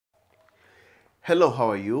Hello, how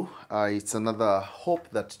are you? It's another hope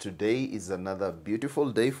that today is another beautiful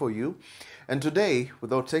day for you. And today,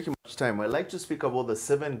 without taking much time, I'd like to speak about the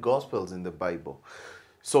 7 Gospels in the Bible.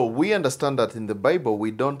 So we understand that in the Bible, we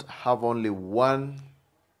don't have only one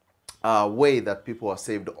way that people are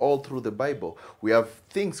saved all through the Bible. We have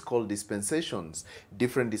things called dispensations,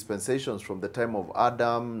 different dispensations from the time of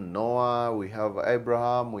Adam, Noah, we have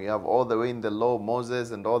Abraham, we have all the way in the law, Moses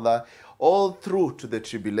and all that, all through to the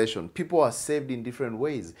tribulation. People are saved in different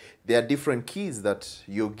ways. There are different keys that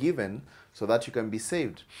you're given so that you can be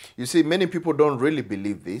saved. You see, many people don't really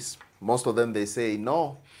believe this. Most of them, they say,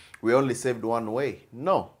 no, we only saved one way.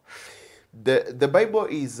 No. The Bible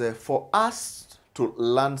is for us to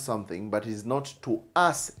learn something, but it's not to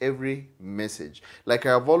us every message. Like I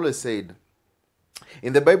have always said,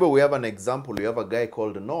 in the Bible we have an example. We have a guy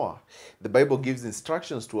called Noah. The Bible gives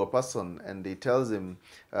instructions to a person and it tells him,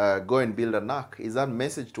 go and build an ark. Is that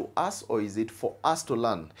message to us or is it for us to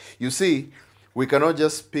learn? You see, we cannot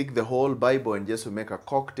just pick the whole Bible and just make a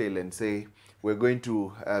cocktail and say, we're going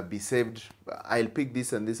to be saved. I'll pick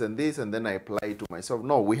this and this and this and then I apply it to myself.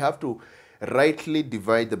 No, we have to rightly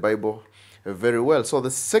divide the Bible very well. So the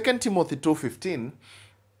 2 Timothy 2:15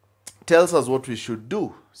 tells us what we should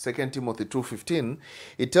do. 2 Timothy 2:15,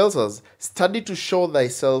 it tells us, study to show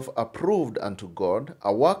thyself approved unto God,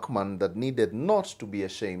 a workman that needed not to be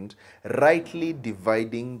ashamed, rightly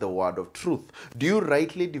dividing the word of truth. Do you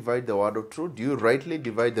rightly divide the word of truth? Do you rightly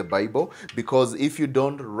divide the Bible? Because if you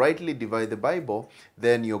don't rightly divide the Bible,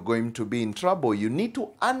 then you're going to be in trouble. You need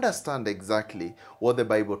to understand exactly what the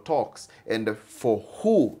Bible talks and for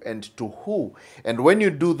who and to who. And when you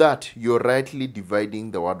do that, you're rightly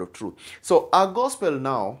dividing the word of truth. So our gospel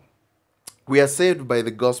now, we are saved by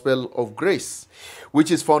the gospel of grace,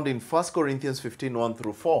 which is found in 1 Corinthians 15, 1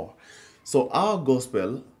 through 4. So our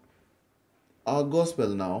gospel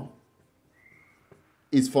now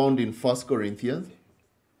is found in 1 Corinthians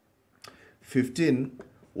 15,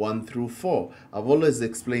 1 through 4. I've always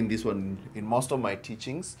explained this one in most of my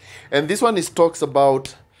teachings. And this one talks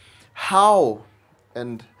about how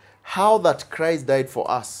that Christ died for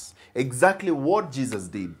us. Exactly what Jesus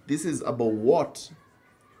did. This is about what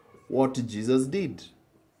Jesus did.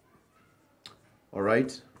 All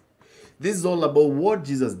right? This is all about what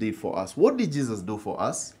Jesus did for us. What did Jesus do for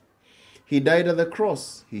us? He died at the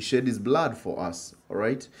cross. He shed his blood for us. All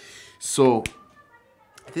right? So,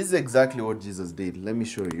 this is exactly what Jesus did. Let me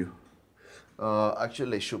show you.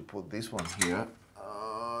 Actually, I should put this one here.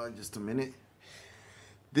 Just a minute.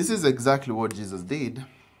 This is exactly what Jesus did.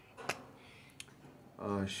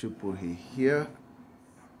 I should put it here.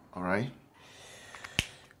 All right?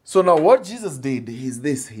 So now what Jesus did is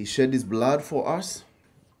this. He shed his blood for us.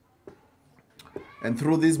 And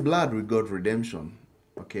through this blood, we got redemption.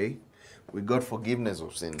 Okay? We got forgiveness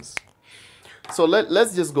of sins. So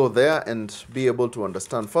let's just go there and be able to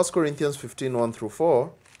understand 1 Corinthians 15, 1 through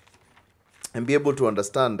 4. And be able to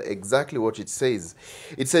understand exactly what it says.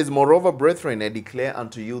 It says, moreover, brethren, I declare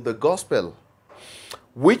unto you the gospel,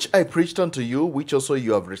 which I preached unto you, which also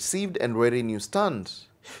you have received, and wherein you stand.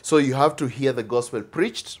 So you have to hear the gospel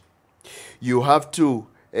preached, you have to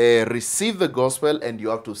receive the gospel, and you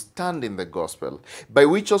have to stand in the gospel, by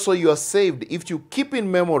which also you are saved, if you keep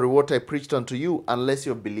in memory what I preached unto you, unless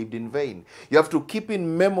you have believed in vain. You have to keep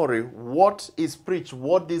in memory what is preached,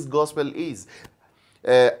 what this gospel is,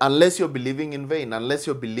 unless you're believing in vain, unless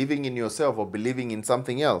you're believing in yourself or believing in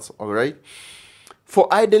something else, all right? For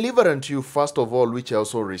I delivered unto you first of all, which I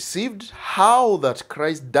also received, how that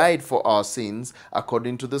Christ died for our sins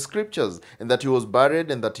according to the scriptures, and that he was buried,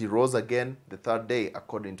 and that he rose again the third day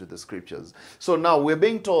according to the scriptures. So now we're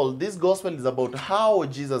being told this gospel is about how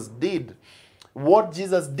Jesus did, what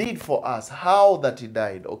Jesus did for us, how that he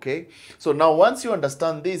died, okay? So now once you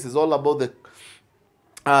understand this, is all about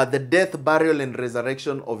the death, burial, and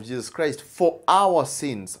resurrection of Jesus Christ for our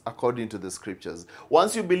sins according to the scriptures.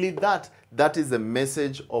 Once you believe that, that is the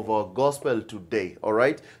message of our gospel today, all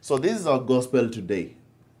right? So this is our gospel today.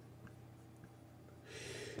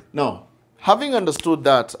 Now, having understood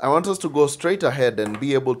that, I want us to go straight ahead and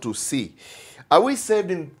be able to see, are we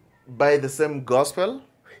saved by the same gospel?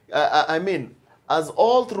 I mean, as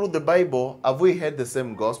all through the Bible, have we heard the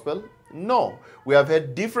same gospel? No, we have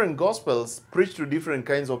had different gospels preached to different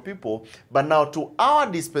kinds of people, but now to our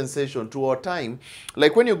dispensation, to our time,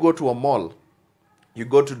 like when you go to a mall, you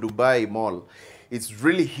go to Dubai Mall, it's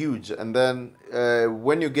really huge, and then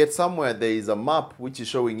when you get somewhere, there is a map which is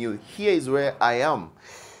showing you, here is where I am.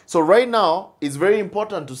 So right now, it's very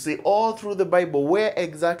important to see all through the Bible, where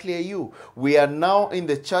exactly are you? We are now in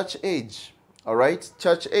the church age. All right,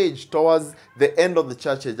 church age, towards the end of the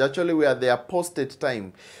church age. Actually, we are the apostate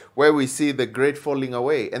time where we see the great falling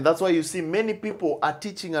away. And that's why you see many people are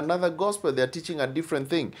teaching another gospel. They're teaching a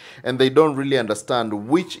different thing. And they don't really understand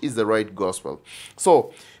which is the right gospel.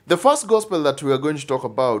 So, the first gospel that we are going to talk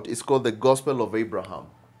about is called the Gospel of Abraham.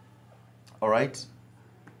 All right?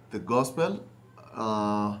 The Gospel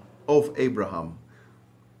of Abraham.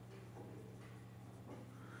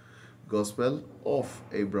 Gospel of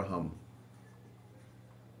Abraham.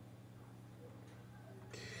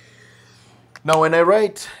 Now, when I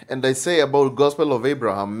write and I say about Gospel of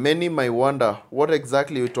Abraham, many might wonder what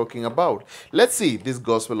exactly we're talking about. Let's see this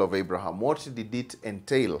Gospel of Abraham. What did it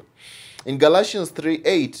entail? In Galatians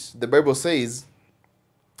 3:8, the Bible says,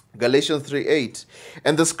 Galatians 3:8,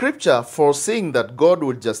 and the scripture, foreseeing that God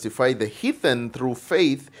would justify the heathen through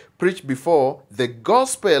faith, preached before the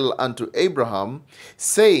gospel unto Abraham,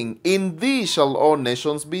 saying, in thee shall all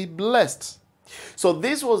nations be blessed. So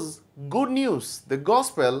this was good news. The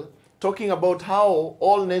gospel talking about how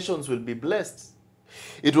all nations will be blessed.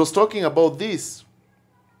 It was talking about this,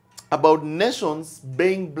 about nations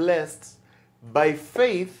being blessed by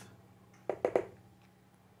faith,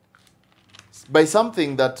 by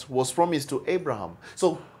something that was promised to Abraham.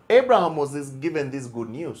 So Abraham was given this good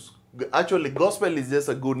news. Actually, gospel is just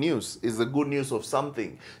a good news. It's the good news of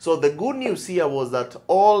something. So the good news here was that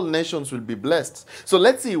all nations will be blessed. So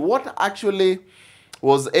let's see what actually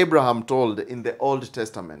was Abraham told in the Old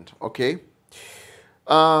Testament, okay?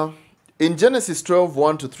 In Genesis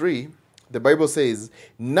 12:1-3, the Bible says,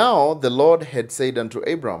 now the Lord had said unto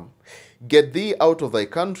Abram, get thee out of thy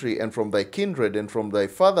country and from thy kindred and from thy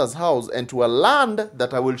father's house and to a land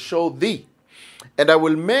that I will show thee. And I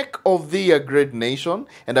will make of thee a great nation,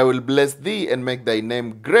 and I will bless thee and make thy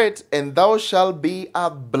name great, and thou shalt be a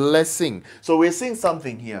blessing. So we're seeing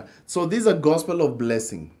something here. So this is a gospel of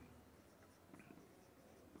blessing.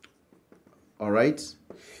 All right.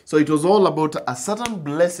 So it was all about a certain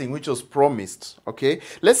blessing which was promised. Okay.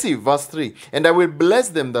 Let's see verse 3. And I will bless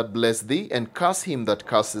them that bless thee, and curse him that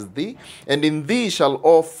curses thee. And in thee shall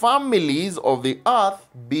all families of the earth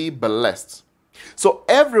be blessed. So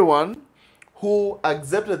everyone who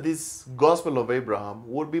accepted this gospel of Abraham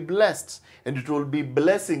would be blessed. And it will be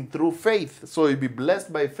blessing through faith. So you'll be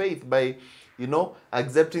blessed by faith, by,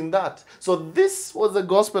 accepting that. So this was the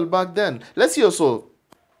gospel back then. Let's see also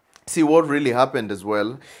see what really happened as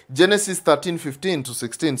well. Genesis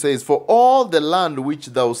 13:15-16 says, for all the land which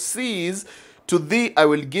thou seest, to thee I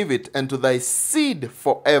will give it, and to thy seed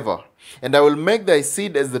forever. And I will make thy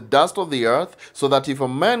seed as the dust of the earth, so that if a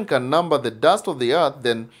man can number the dust of the earth,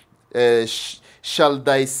 then shall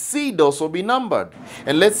thy seed also be numbered.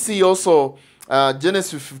 And let's see also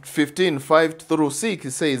Genesis 15:5-6,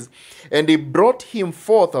 it says, and he brought him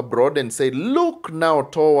forth abroad and said, look now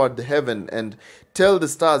toward heaven and tell the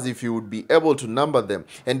stars if you would be able to number them.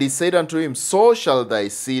 And he said unto him, so shall thy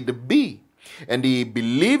seed be. And he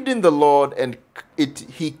believed in the Lord, and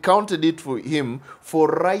he counted it for him for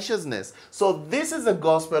righteousness. So this is a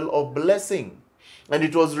gospel of blessing, and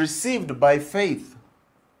it was received by faith.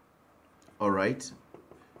 All right.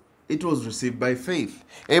 It was received by faith.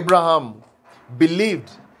 Abraham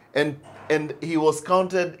believed, and he was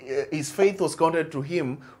counted, his faith was counted to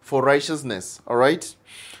him for righteousness. All right.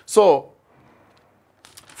 So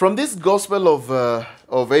from this gospel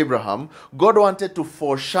of Abraham, God wanted to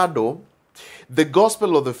foreshadow the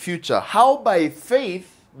gospel of the future. How by faith,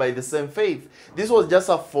 by the same faith, this was just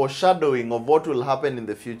a foreshadowing of what will happen in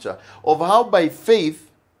the future. Of how by faith,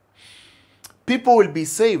 people will be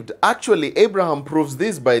saved. Actually, Abraham proves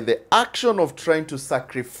this by the action of trying to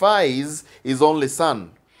sacrifice his only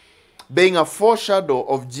son, being a foreshadow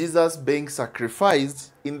of Jesus being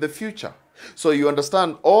sacrificed in the future. So you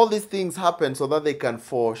understand, all these things happen so that they can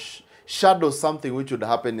foreshadow something which would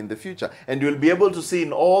happen in the future. And you'll be able to see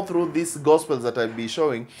in all through these gospels that I'll be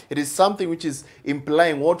showing, it is something which is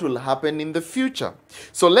implying what will happen in the future.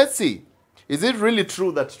 So let's see. Is it really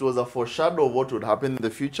true that it was a foreshadow of what would happen in the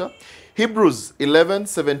future? Hebrews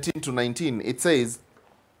 11:17-19, it says,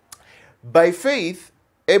 by faith,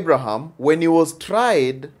 Abraham, when he was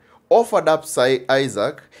tried, offered up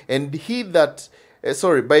Isaac, and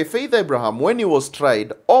by faith Abraham, when he was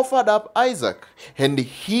tried, offered up Isaac, and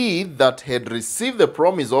he that had received the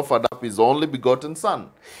promise offered up his only begotten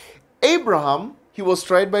son. Abraham, he was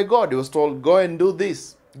tried by God. He was told, go and do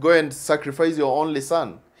this. Go and sacrifice your only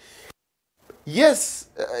son. Yes,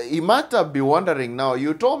 he might have been wondering now,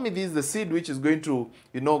 you told me this is the seed which is going to,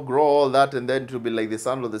 grow all that and then to be like the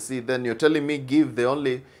son of the seed. Then you're telling me give the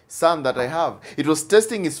only son that I have. It was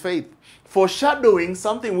testing his faith, foreshadowing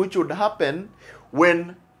something which would happen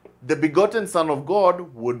when the begotten Son of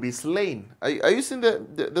God would be slain. Are you seeing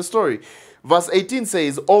the story? Verse 18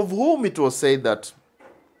 says, of whom it was said that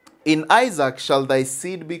in Isaac shall thy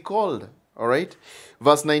seed be called. All right.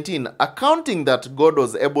 Verse 19, accounting that God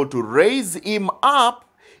was able to raise him up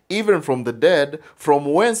even from the dead, from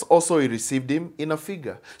whence also he received him in a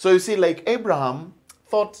figure. So you see, like Abraham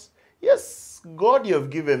thought, yes, God, you have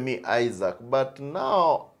given me Isaac, but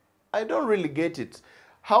now I don't really get it.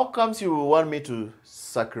 How comes you want me to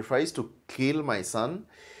sacrifice, to kill my son?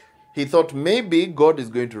 He thought maybe God is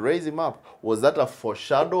going to raise him up. Was that a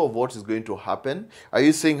foreshadow of what is going to happen? Are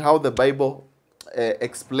you seeing how the Bible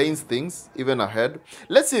explains things even ahead?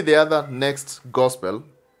 Let's see the other next gospel.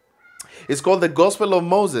 It's called the Gospel of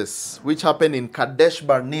Moses, which happened in Kadesh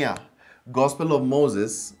Barnea. Gospel of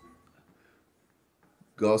Moses.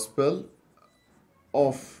 Gospel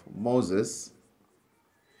of Moses.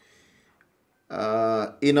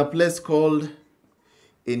 In a place called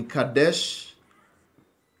in Kadesh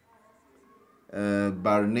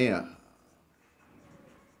Barnea.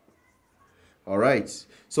 All right.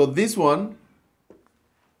 So this one,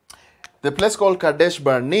 the place called Kadesh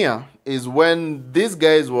Barnea, is when these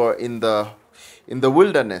guys were in the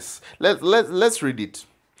wilderness. Let's read it.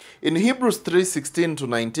 In Hebrews 3:16 to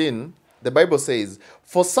 19, the Bible says,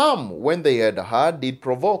 for some, when they had heard, did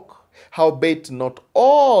provoke, howbeit not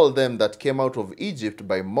all them that came out of Egypt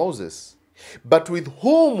by Moses. But with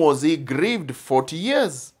whom was he grieved 40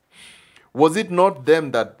 years? Was it not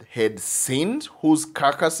them that had sinned, whose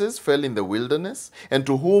carcasses fell in the wilderness, and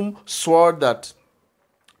to whom swore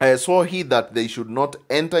he that they should not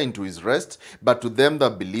enter into his rest, but to them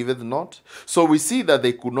that believed not? So we see that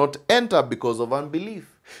they could not enter because of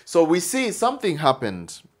unbelief. So we see something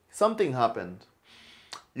happened. Something happened.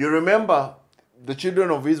 You remember the children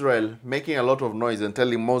of Israel making a lot of noise and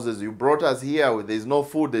telling Moses, you brought us here, there's no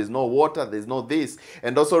food, there's no water, there's no this.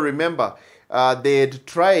 And also remember, they had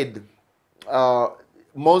tried,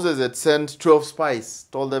 Moses had sent 12 spies,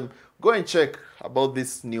 told them, go and check about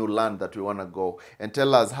this new land that we want to go and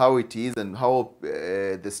tell us how it is and how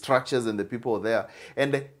the structures and the people there.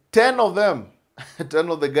 And 10 of them, 10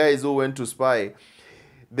 of the guys who went to spy,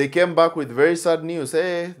 they came back with very sad news.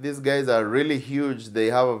 Hey, these guys are really huge. They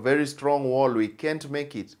have a very strong wall. We can't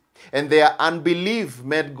make it. And their unbelief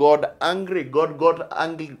made God angry. God got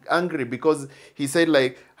angry because he said,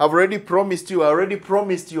 like, I've already promised you, I already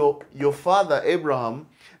promised your father Abraham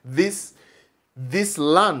this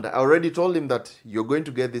land. I already told him that you're going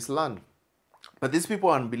to get this land. But these people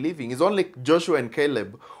are unbelieving. It's only Joshua and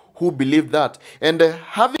Caleb who believe that. And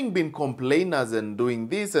having been complainers and doing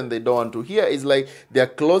this and they don't want to hear, is like they're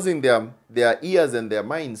closing their ears and their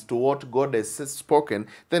minds to what God has spoken.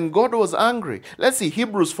 Then God was angry. Let's see,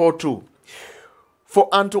 Hebrews 4:2. For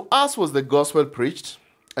unto us was the gospel preached,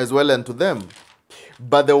 as well unto them.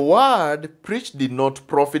 But the word preached did not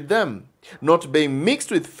profit them, not being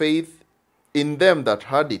mixed with faith in them that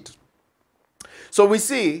heard it. So we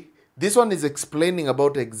see, this one is explaining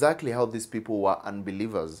about exactly how these people were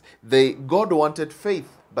unbelievers. God wanted faith,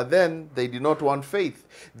 but then they did not want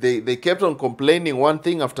faith. They kept on complaining one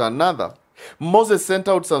thing after another. Moses sent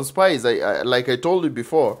out some spies, like I told you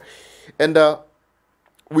before. And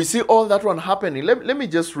we see all that one happening. Let me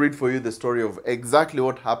just read for you the story of exactly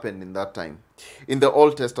what happened in that time. In the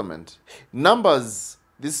Old Testament. Numbers,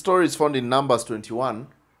 this story is found in Numbers 21.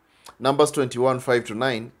 Numbers 21,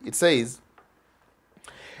 5-9. It says,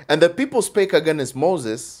 and the people spake against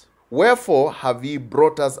Moses, wherefore have ye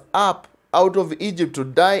brought us up out of Egypt to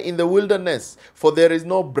die in the wilderness? For there is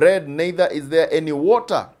no bread, neither is there any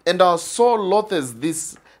water. And our soul loatheth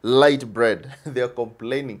this light bread. They are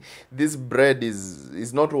complaining. This bread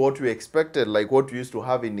is not what we expected, like what we used to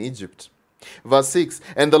have in Egypt. Verse 6,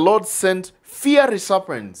 and the Lord sent fiery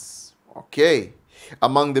serpents. Okay.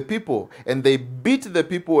 Among the people, and they beat the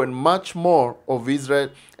people, and much more of Israel,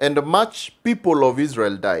 and much people of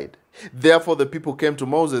Israel died. Therefore the people came to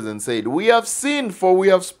Moses and said, we have sinned, for we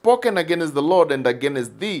have spoken against the Lord and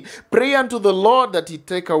against thee. Pray unto the Lord that he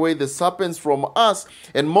take away the serpents from us.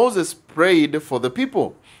 And Moses prayed for the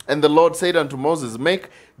people. And the Lord said unto Moses, make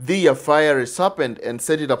thee a fiery serpent, and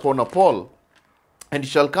set it upon a pole. And it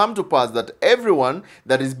shall come to pass that everyone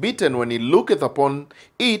that is bitten, when he looketh upon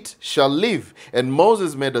it, shall live. And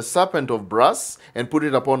Moses made a serpent of brass, and put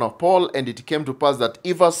it upon a pole. And it came to pass that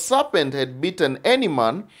if a serpent had bitten any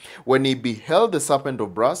man, when he beheld the serpent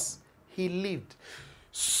of brass, he lived.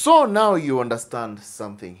 So now you understand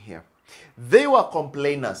something here. They were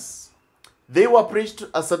complainers. They were preached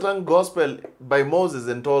a certain gospel by Moses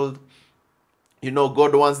and told, you know,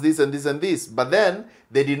 God wants this and this and this. But then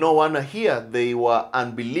they did not want to hear. They were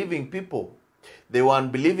unbelieving people. They were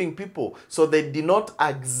unbelieving people. So they did not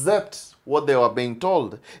accept what they were being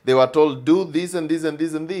told. They were told, do this and this and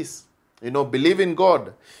this and this. Believe in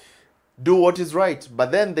God. Do what is right.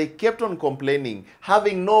 But then they kept on complaining,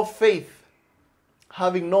 having no faith.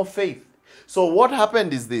 Having no faith. So what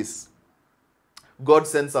happened is this. God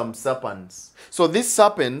sent some serpents. So these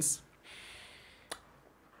serpents,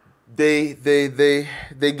 they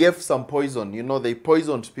gave some poison. They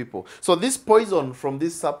poisoned people. So this poison from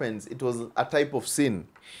these serpents, it was a type of sin.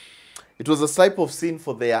 It was a type of sin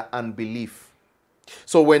for their unbelief.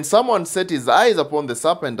 So when someone set his eyes upon the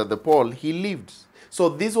serpent at the pole, he lived. So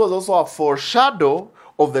this was also a foreshadow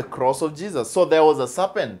of the cross of Jesus. So there was a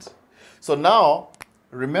serpent. So now,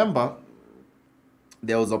 remember,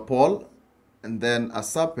 there was a pole and then a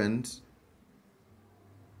serpent.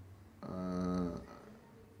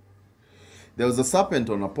 There was a serpent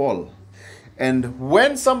on a pole. And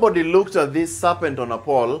when somebody looked at this serpent on a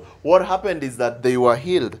pole, what happened is that they were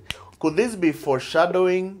healed. Could this be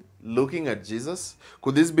foreshadowing looking at Jesus?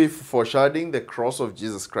 Could this be foreshadowing the cross of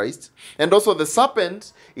Jesus Christ? And also the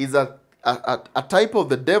serpent is a type of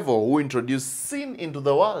the devil who introduced sin into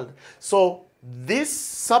the world. So these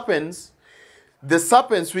serpents, the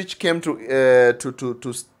serpents which came to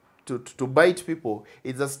bite people,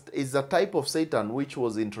 is a type of Satan which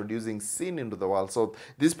was introducing sin into the world. So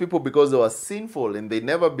these people, because they were sinful and they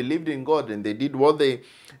never believed in God and they did what they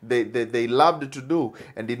loved to do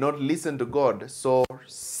and did not listen to God, so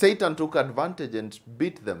Satan took advantage and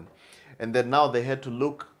beat them. And then now they had to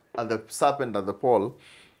look at the serpent at the pole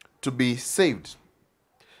to be saved,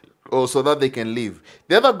 or so that they can live.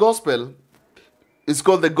 The other gospel is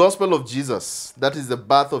called the gospel of Jesus. That is the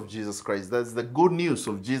birth of Jesus Christ. That's the good news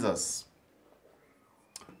of Jesus.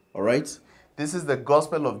 All right? This is the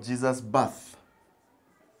gospel of Jesus' birth.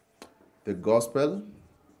 The gospel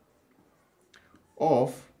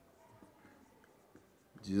of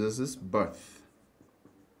Jesus' birth.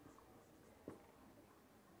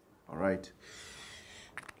 All right?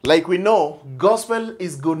 Like we know, gospel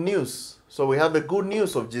is good news. So we have the good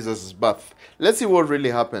news of Jesus' birth. Let's see what really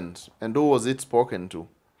happened and who was it spoken to.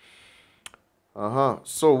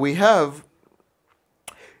 So we have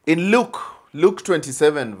in Luke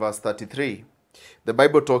 27 verse 33, the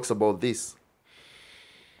Bible talks about this.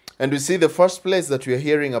 And we see the first place that we are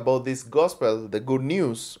hearing about this gospel, the good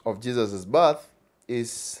news of Jesus' birth,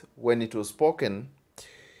 is when it was spoken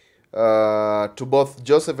to both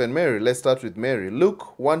Joseph and Mary. Let's start with Mary.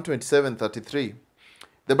 Luke 1:27-33.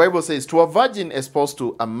 The Bible says, to a virgin espoused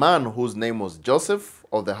to a man whose name was Joseph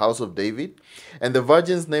of the house of David, and the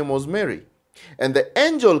virgin's name was Mary. And the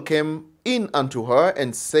angel came in unto her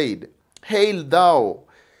and said, Hail thou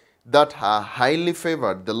that art highly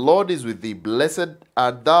favored, the Lord is with thee, blessed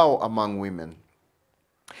art thou among women.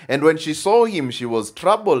 And when she saw him, she was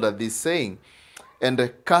troubled at this saying,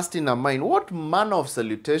 and cast in her mind, what manner of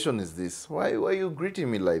salutation is this? Why are you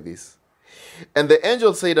greeting me like this? And the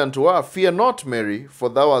angel said unto her, Fear not, Mary, for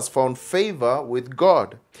thou hast found favor with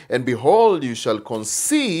God. And behold, you shall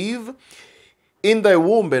conceive in thy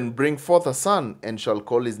womb, and bring forth a son, and shall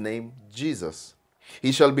call his name Jesus.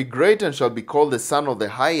 He shall be great, and shall be called the Son of the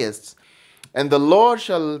Highest. And the Lord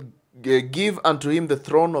shall give unto him the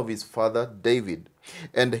throne of his father David.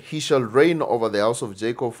 And he shall reign over the house of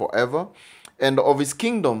Jacob forever. And of his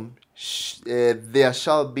kingdom there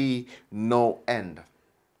shall be no end.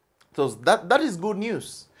 So that is good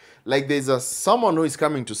news. Like there's someone who is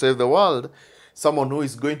coming to save the world, someone who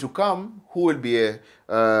is going to come, who will be who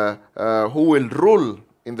will rule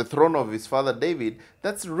in the throne of his father David.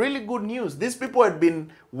 That's really good news. These people had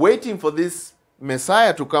been waiting for this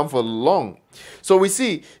Messiah to come for long. So we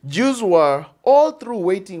see Jews were all through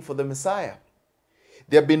waiting for the Messiah.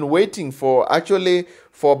 They have been waiting for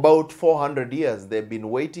about 400 years. They've been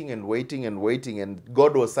waiting and waiting and waiting, and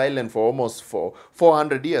God was silent for almost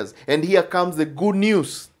 400 years. And here comes the good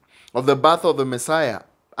news of the birth of the Messiah,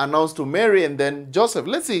 announced to Mary and then Joseph.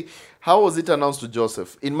 Let's see, how was it announced to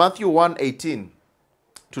Joseph? In Matthew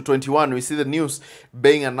 1:18-21, we see the news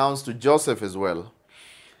being announced to Joseph as well.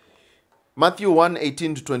 Matthew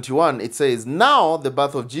 1:18-21, it says, Now the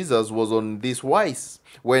birth of Jesus was on this wise,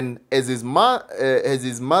 when as his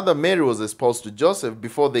mother Mary was espoused to Joseph,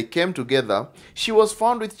 before they came together, she was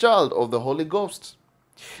found with child of the Holy Ghost.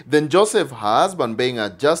 Then Joseph, her husband, being a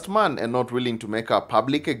just man and not willing to make her a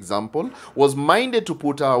public example, was minded to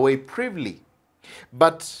put her away privily.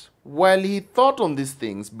 But while he thought on these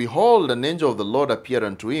things, behold, an angel of the Lord appeared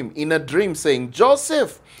unto him in a dream, saying,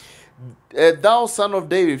 Joseph, thou son of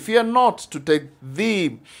David, fear not to take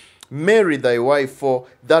thee Mary thy wife, for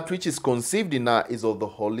that which is conceived in her is of the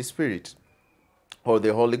Holy Spirit. or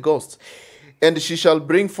the Holy Ghost. And she shall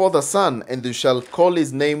bring forth a son, and you shall call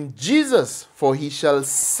his name Jesus, for he shall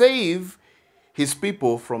save his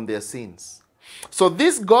people from their sins. So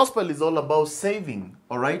this gospel is all about saving,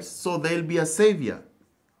 all right? So there'll be a savior.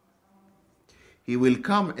 He will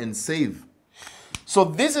come and save. So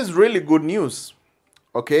this is really good news,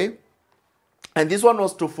 okay? And this one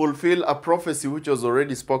was to fulfill a prophecy which was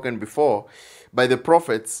already spoken before by the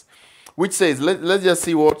prophets, which says, let's just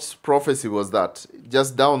see what prophecy was that.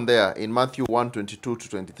 Just down there in Matthew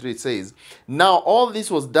 1:22-23, it says, now all this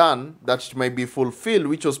was done that it might be fulfilled,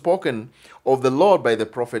 which was spoken of the Lord by the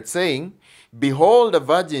prophet, saying, behold, a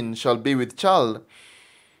virgin shall be with child,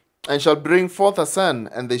 and shall bring forth a son,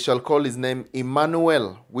 and they shall call his name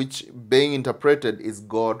Emmanuel, which being interpreted is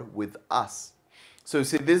God with us. So you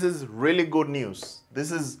see, this is really good news.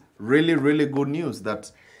 This is really, really good news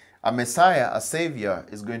that a Messiah, a Savior,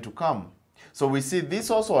 is going to come. So we see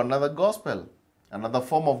this also another gospel, another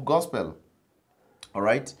form of gospel. All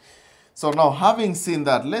right? So now, having seen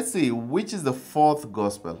that, let's see which is the fourth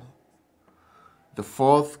gospel. The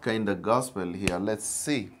fourth kind of gospel here. Let's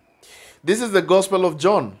see. This is the Gospel of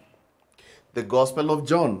John. The Gospel of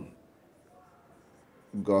John.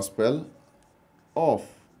 Gospel of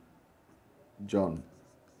John.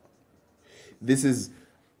 This is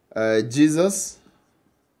Jesus,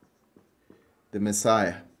 the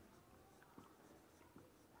Messiah.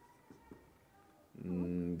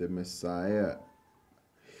 The Messiah.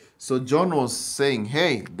 So John was saying,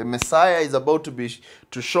 hey, the Messiah is about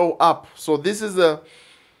to show up. So this is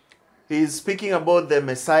he's speaking about the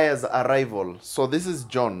Messiah's arrival. So this is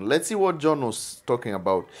John. Let's see what John was talking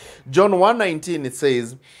about. John 1:19, it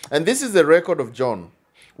says, and this is the record of John,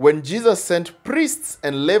 when Jesus sent priests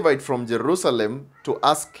and Levites from Jerusalem to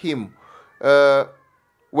ask him,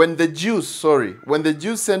 when the Jews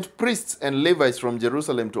sent priests and Levites from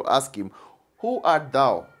Jerusalem to ask him, who art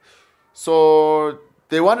thou? So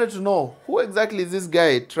they wanted to know, who exactly is this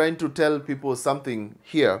guy trying to tell people something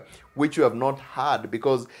here which you have not heard?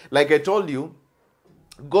 Because like I told you,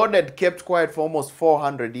 God had kept quiet for almost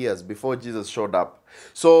 400 years before Jesus showed up.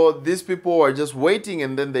 So these people were just waiting,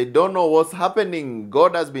 and then they don't know what's happening.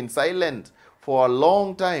 God has been silent for a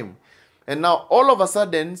long time. And now all of a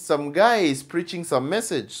sudden, some guy is preaching some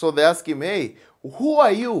message. So they ask him, hey, who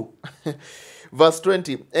are you? Verse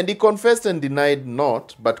 20, and he confessed and denied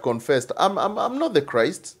not, but confessed, I'm not the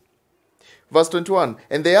Christ. Verse 21,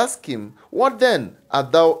 and they asked him, what then?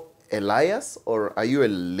 Art thou Elias, or are you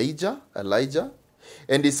Elijah?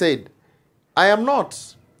 And he said, I am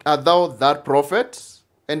not. Art thou that prophet?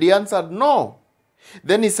 And he answered, no.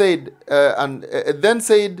 Then he said, then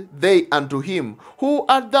said they unto him, who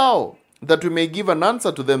art thou? That we may give an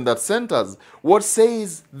answer to them that sent us. What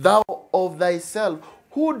sayest thou of thyself?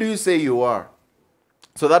 Who do you say you are?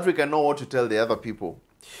 So that we can know what to tell the other people.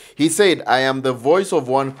 He said, I am the voice of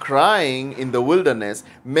one crying in the wilderness,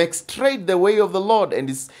 make straight the way of the Lord, and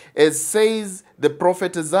as says the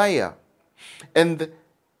prophet Isaiah. And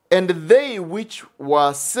they which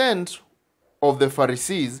were sent of the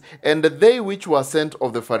Pharisees,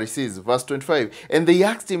 verse 25, and they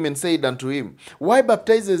asked him and said unto him, why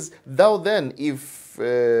baptizest thou then, if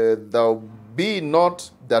thou be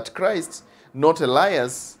not that Christ, not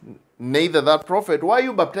Elias, neither that prophet? Why are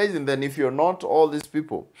you baptizing then, if you're not all these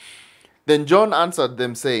people? Then John answered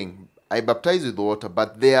them, saying, I baptize with water,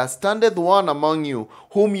 but there standeth one among you,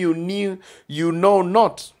 whom you know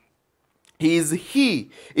not. It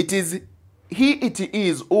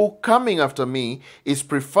is who coming after me is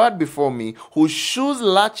preferred before me, whose shoes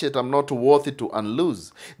latchet I'm not worthy to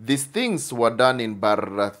unloose. These things were done in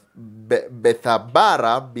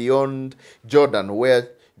Bethabara beyond Jordan, where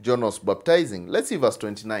John was baptizing. Let's see verse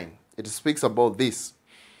 29. It speaks about this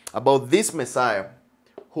Messiah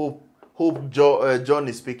who John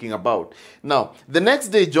is speaking about. Now, the next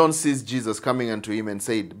day John sees Jesus coming unto him and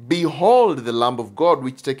said, behold the Lamb of God,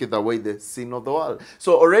 which taketh away the sin of the world.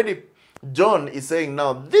 So already John is saying,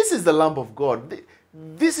 now this is the Lamb of God.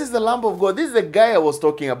 This is the Lamb of God. This is the guy I was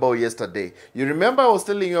talking about yesterday. You remember I was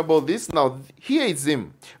telling you about this? Now here is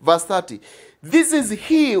him. Verse 30. This is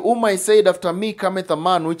he whom I said, after me cometh a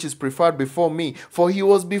man which is preferred before me, for he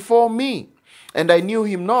was before me, and I knew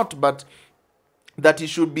him not, but that he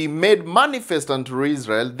should be made manifest unto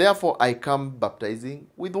Israel. Therefore I come baptizing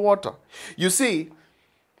with water. You see,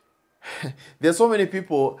 there are so many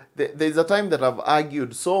people, there's a time that I've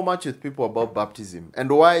argued so much with people about baptism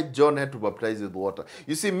and why John had to baptize with water.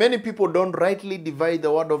 You see, many people don't rightly divide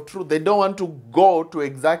the word of truth. They don't want to go to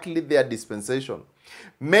exactly their dispensation.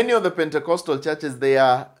 Many of the Pentecostal churches, they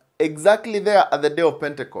are exactly there at the day of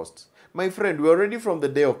Pentecost. my friend, we're already from the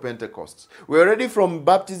day of Pentecost. We're already from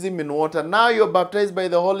baptism in water. Now you're baptized by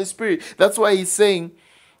the Holy Spirit. That's why he's saying,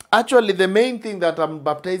 actually, the main thing that I'm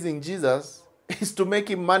baptizing Jesus is to make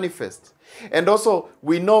him manifest. And also,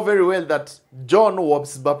 we know very well that John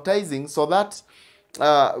was baptizing so that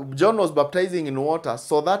John was baptizing in water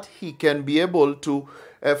so that he can be able to,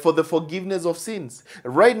 for the forgiveness of sins.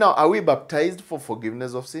 Right now, are we baptized for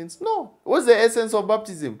forgiveness of sins? No. What's the essence of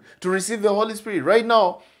baptism? To receive the Holy Spirit. Right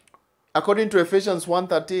now, according to Ephesians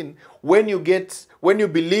 1:13, when you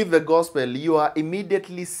believe the gospel, you are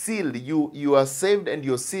immediately sealed. You are saved and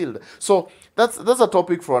you're sealed. So that's a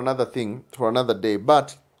topic for another thing, for another day.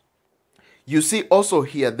 But you see also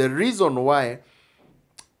here, the reason why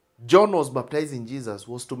John was baptizing Jesus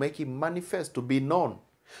was to make him manifest, to be known.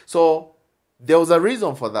 So there was a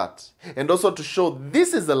reason for that. And also to show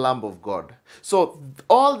this is the Lamb of God. So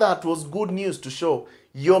all that was good news to show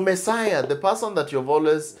your Messiah, the person that you've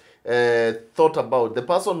always thought about, the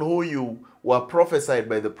person who you were prophesied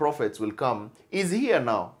by the prophets will come, is here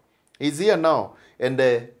now. He's here now.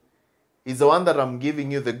 And is the one that I'm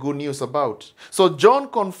giving you the good news about. So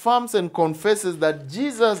John confirms and confesses that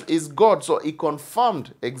Jesus is God. So he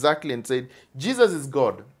confirmed exactly and said, Jesus is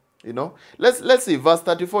God. You know, let's see, verse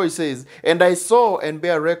 34, he says, and I saw and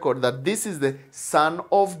bear record that this is the Son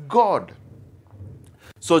of God.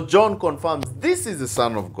 So John confirms this is the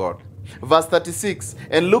Son of God. Verse 36,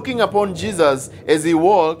 and looking upon Jesus as he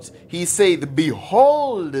walked, he said,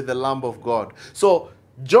 behold the Lamb of God. So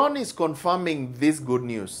John is confirming this good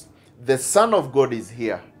news. The Son of God is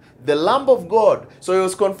here. The Lamb of God. So he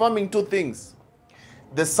was confirming two things.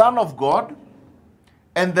 The Son of God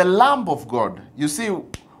and the Lamb of God. You see,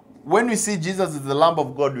 when we see Jesus as the Lamb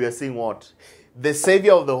of God, we are seeing what? The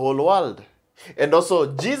Savior of the whole world. And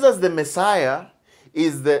also, Jesus the Messiah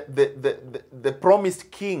is the promised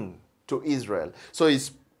King to Israel. So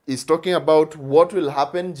he's talking about what will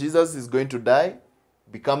happen. Jesus is going to die,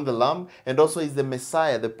 become the Lamb, and also is the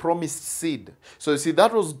Messiah, the promised seed. So you see,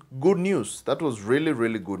 that was good news. That was really,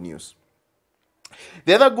 really good news.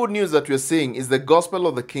 The other good news that we're seeing is the gospel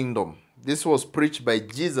of the kingdom. This was preached by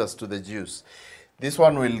Jesus to the Jews. This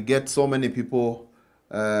one will get so many people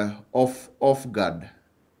off guard.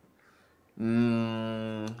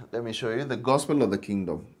 Let me show you the gospel of the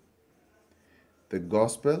kingdom. The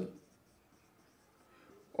gospel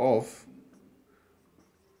of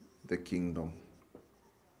the kingdom.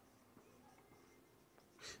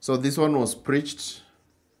 So this one was preached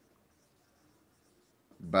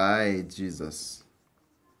by Jesus.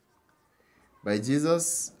 By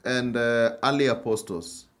Jesus and early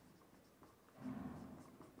apostles.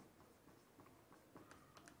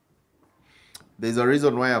 There's a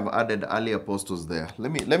reason why I've added early apostles there.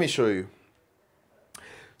 Let me show you.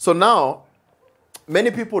 So now, many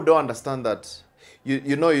people don't understand that.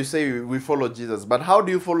 You know, you say we follow Jesus. But how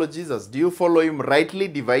do you follow Jesus? Do you follow him rightly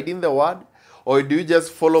dividing the word? Or do you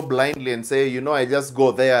just follow blindly and say, you know, I just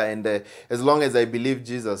go there and as long as I believe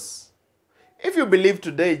Jesus? If you believe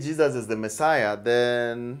today Jesus is the Messiah,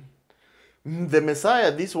 then the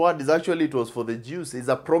Messiah, this word is actually, it was for the Jews. It's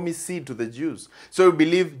a promised seed to the Jews. So you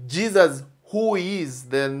believe Jesus who he is,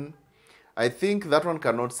 then I think that one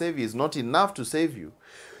cannot save you. It's not enough to save you.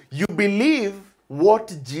 You believe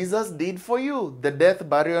what Jesus did for you, the death,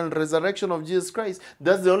 burial, and resurrection of Jesus Christ.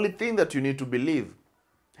 That's the only thing that you need to believe.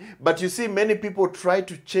 But you see, many people try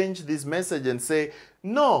to change this message and say,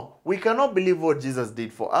 no, we cannot believe what Jesus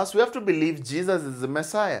did for us. We have to believe Jesus is the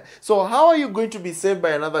Messiah. So how are you going to be saved by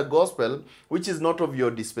another gospel which is not of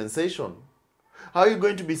your dispensation? How are you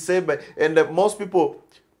going to be saved by... And most people...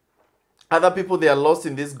 Other people, they are lost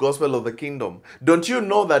in this gospel of the kingdom. Don't you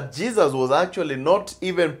know that Jesus was actually not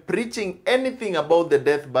even preaching anything about the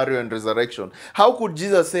death, burial, and resurrection? How could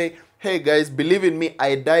Jesus say, hey guys, believe in me,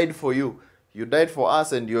 I died for you. You died for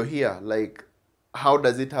us and you're here. Like, how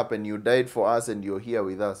does it happen? You died for us and you're here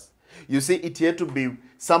with us. You see, it had to be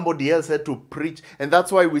somebody else had to preach. And that's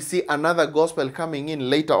why we see another gospel coming in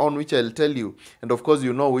later on, which I'll tell you. And of course,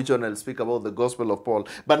 you know which one I'll speak about, the gospel of Paul.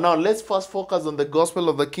 But now let's first focus on the gospel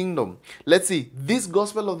of the kingdom. Let's see, this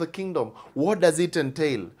gospel of the kingdom, what does it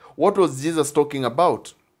entail? What was Jesus talking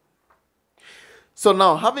about? So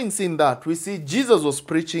now, having seen that, we see Jesus was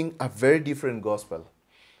preaching a very different gospel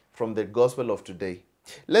from the gospel of today.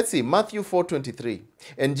 Let's see, Matthew 4:23.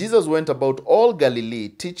 And Jesus went about all Galilee,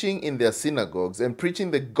 teaching in their synagogues and preaching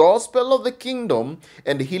the gospel of the kingdom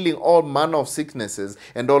and healing all manner of sicknesses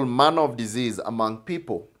and all manner of disease among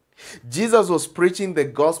people. Jesus was preaching the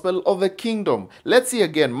gospel of the kingdom. Let's see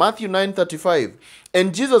again, Matthew 9:35.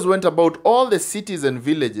 And Jesus went about all the cities and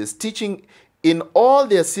villages, teaching in all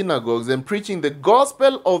their synagogues and preaching the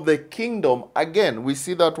gospel of the kingdom. Again, we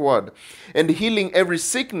see that word. And healing every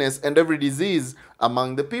sickness and every disease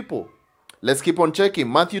among the people. Let's keep on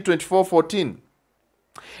checking. Matthew 24:14.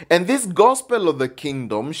 And this gospel of the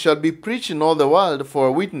kingdom shall be preached in all the world for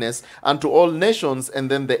a witness unto all nations,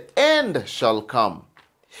 and then the end shall come.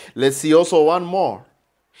 Let's see also one more.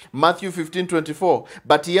 Matthew 15:24.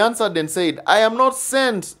 But he answered and said, I am not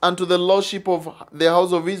sent unto the lost sheep of the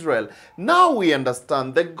house of Israel. Now we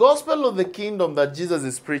understand the gospel of the kingdom that Jesus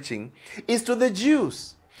is preaching is to the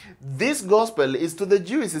Jews. This gospel is to the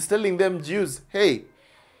Jews. He's telling them, Jews, hey,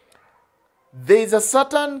 there is a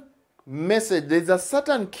certain message, there is a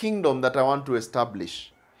certain kingdom that I want to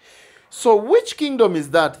establish. So which kingdom is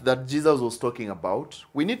that Jesus was talking about?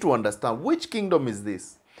 We need to understand which kingdom is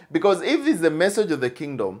this. Because if this is the message of the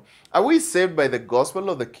kingdom, are we saved by the gospel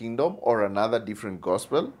of the kingdom or another different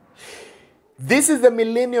gospel? This is the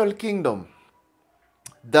millennial kingdom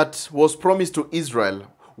that was promised to Israel,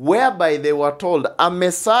 whereby they were told a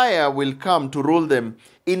Messiah will come to rule them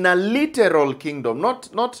in a literal kingdom,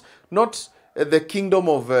 not the kingdom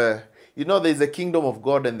of, there's a kingdom of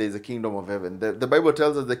God and there's a kingdom of heaven. The Bible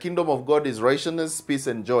tells us the kingdom of God is righteousness, peace,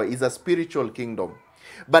 and joy. It's a spiritual kingdom.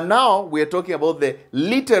 But now we are talking about the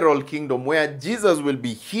literal kingdom where Jesus will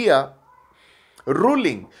be here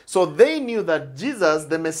ruling. So they knew that Jesus,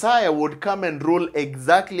 the Messiah, would come and rule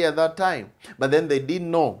exactly at that time. But then they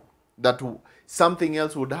didn't know that something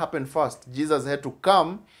else would happen first. Jesus had to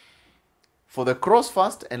come for the cross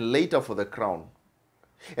first and later for the crown.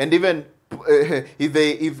 And even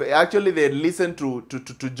if actually they had listened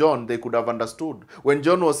to John, they could have understood. When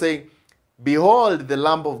John was saying, behold the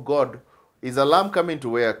Lamb of God, is a lamb coming to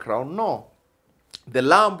wear a crown? No. The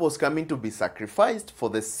lamb was coming to be sacrificed for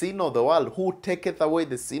the sin of the world. Who taketh away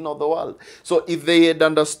the sin of the world? So if they had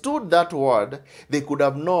understood that word, they could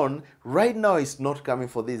have known right now it's not coming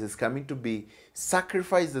for this. It's coming to be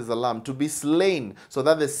sacrificed as a lamb, to be slain, so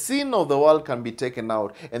that the sin of the world can be taken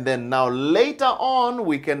out. And then now later on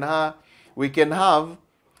we can have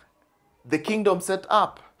the kingdom set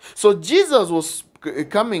up. So Jesus was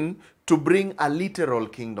coming to bring a literal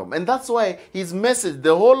kingdom. And that's why his message,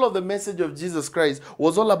 the whole of the message of Jesus Christ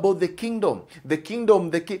was all about the kingdom. The kingdom,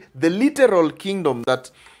 the literal kingdom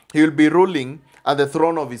that he will be ruling at the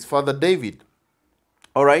throne of his father David.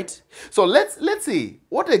 All right? So let's see,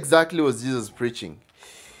 what exactly was Jesus preaching?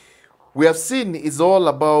 We have seen it's all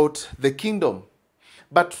about the kingdom.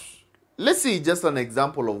 But let's see just an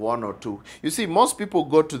example of one or two. You see, most people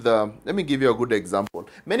go to let me give you a good example.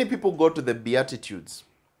 Many people go to the Beatitudes.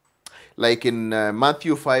 Like in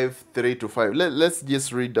Matthew 5:3-5. Let's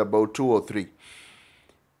just read about 2 or 3.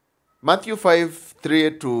 Matthew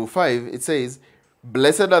 5:3-5, it says,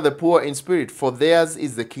 blessed are the poor in spirit, for theirs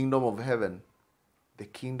is the kingdom of heaven. The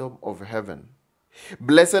kingdom of heaven.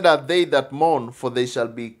 Blessed are they that mourn, for they shall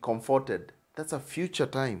be comforted. That's a future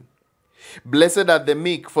time. Blessed are the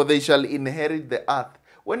meek, for they shall inherit the earth.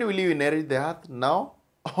 When will you inherit the earth? Now?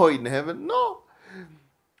 Or in heaven? No.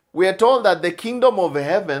 We are told that the kingdom of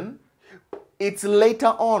heaven, it's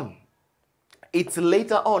later on. It's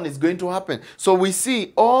later on. It's going to happen. So we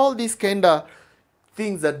see all these kind of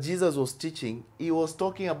things that Jesus was teaching. He was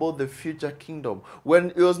talking about the future kingdom.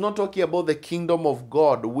 When he was not talking about the kingdom of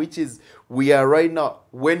God, which is we are right now.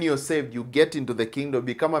 When you're saved, you get into the kingdom,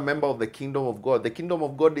 become a member of the kingdom of God. The kingdom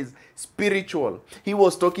of God is spiritual. He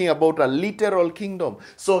was talking about a literal kingdom.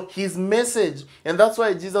 So his message, and that's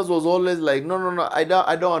why Jesus was always like, no, I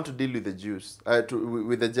don't want to deal with the Jews,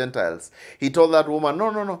 with the Gentiles. He told that woman,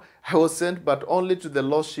 no, I was sent but only to the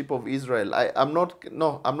lost sheep of Israel. I'm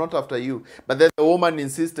not after you. But then the woman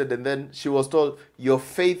insisted, and then she was told, your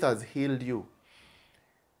faith has healed you.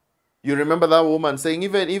 You remember that woman saying,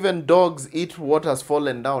 even dogs eat what has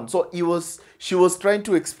fallen down. So she was trying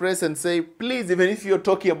to express and say, please, even if you're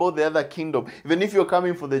talking about the other kingdom, even if you're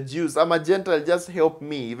coming for the Jews, I'm a Gentile, just help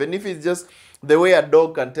me. Even if it's just the way a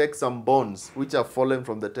dog can take some bones which have fallen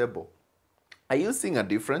from the table. Are you seeing a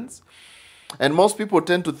difference? And most people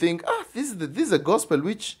tend to think, this is a gospel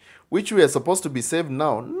which we are supposed to be saved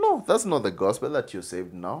now. No, that's not the gospel that you're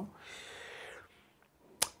saved now.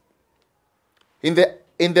 In the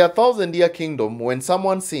 1,000-year kingdom, when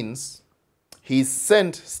someone sins, he is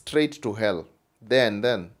sent straight to hell.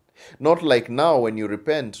 Then. Not like now when you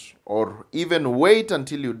repent or even wait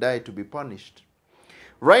until you die to be punished.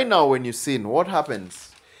 Right now when you sin, what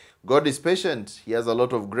happens? God is patient. He has a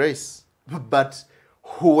lot of grace. But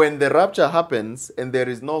when the rapture happens and there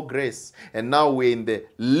is no grace, and now we're in the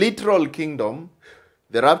literal kingdom,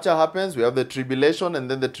 the rapture happens, we have the tribulation,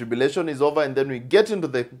 and then the tribulation is over, and then we get into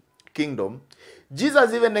the kingdom,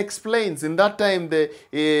 Jesus even explains in that time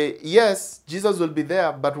yes, Jesus will be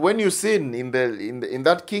there, but when you sin in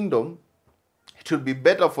that kingdom, it will be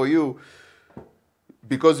better for you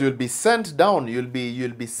because you'll be sent down, you'll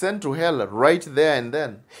be sent to hell right there and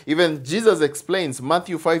then. Even Jesus explains,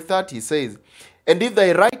 Matthew 5:30 says, "And if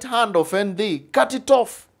thy right hand offend thee, cut it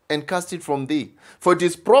off and cast it from thee. For it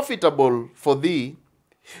is profitable for thee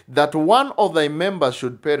that one of thy members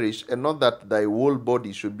should perish, and not that thy whole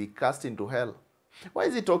body should be cast into hell." Why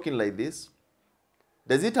is he talking like this?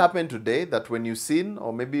 Does it happen today that when you sin,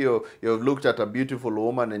 or maybe you've looked at a beautiful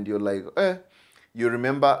woman and you're like, you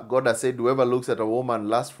remember God has said, whoever looks at a woman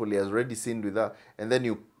lustfully has already sinned with her, and then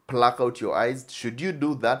you pluck out your eyes? Should you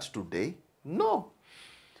do that today? No.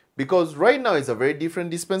 Because right now it's a very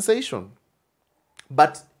different dispensation.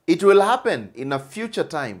 But it will happen in a future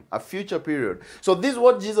time, a future period. So this is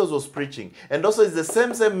what Jesus was preaching. And also it's the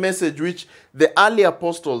same message which the early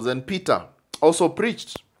apostles and Peter also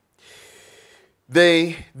preached.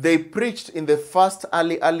 They preached in the first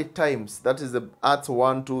early times. That is the Acts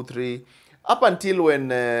 1, 2, 3. Up until when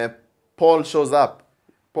Paul shows up.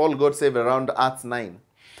 Paul got saved around Acts 9.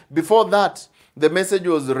 Before that, the message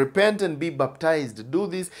was repent and be baptized. Do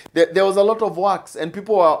this. There was a lot of works, and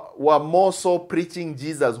people were more so preaching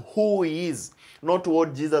Jesus, who he is, not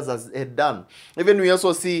what Jesus had done. Even we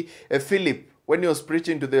also see Philip, when he was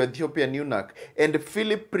preaching to the Ethiopian eunuch, and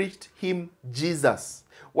Philip preached him Jesus.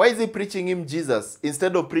 Why is he preaching him Jesus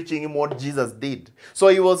instead of preaching him what Jesus did? So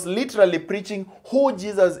he was literally preaching who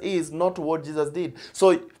Jesus is, not what Jesus did.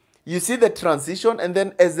 So you see the transition, and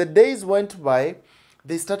then as the days went by,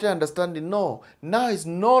 they started understanding, no, now it's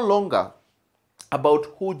no longer about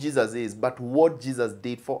who Jesus is, but what Jesus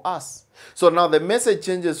did for us. So now the message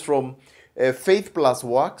changes from faith plus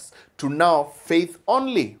works to now faith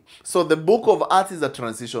only. So the book of Acts is a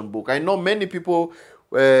transition book. I know many people,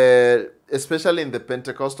 especially in the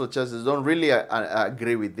Pentecostal churches, don't really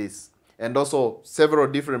agree with this. And also several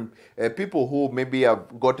different people who maybe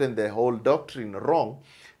have gotten the whole doctrine wrong,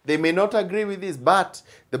 they may not agree with this, but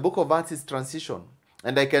the book of Acts is transition.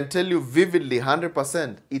 And I can tell you vividly,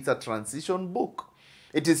 100%, it's a transition book.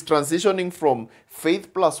 It is transitioning from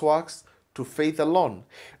faith plus works to faith alone.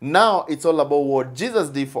 Now it's all about what Jesus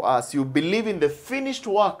did for us. You believe in the finished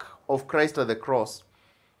work of Christ at the cross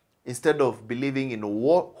instead of believing in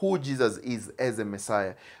who Jesus is as a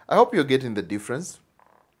Messiah. I hope you're getting the difference.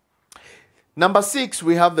 Number 6,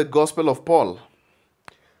 we have the Gospel of Paul.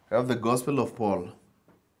 We have the Gospel of Paul.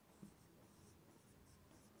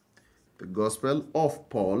 The Gospel of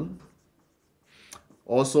Paul,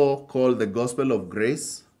 also called the Gospel of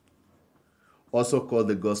Grace, also called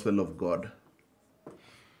the Gospel of God.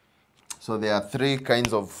 So there are 3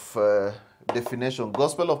 kinds of definition: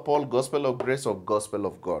 Gospel of Paul, Gospel of Grace, or Gospel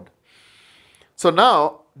of God. So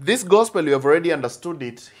now, this Gospel, you have already understood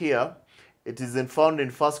it here. It is found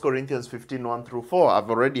in 1 Corinthians 15, 1 through 4.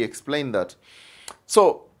 I've already explained that.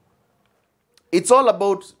 So, it's all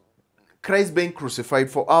about Christ being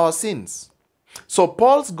crucified for our sins. So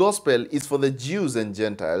Paul's gospel is for the Jews and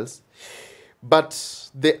Gentiles,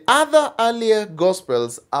 but the other earlier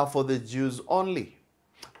gospels are for the Jews only.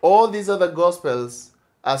 All these other gospels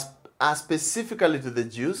are specifically to the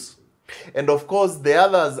Jews, and of course the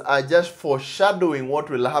others are just foreshadowing what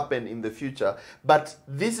will happen in the future. But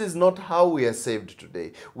this is not how we are saved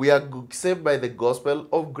today. We are saved by the gospel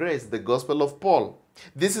of grace, the gospel of Paul.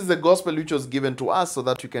 This is the gospel which was given to us so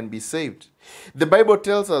that you can be saved. The Bible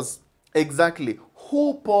tells us exactly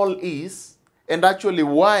who Paul is and actually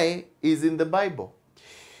why he's in the Bible.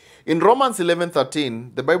 In Romans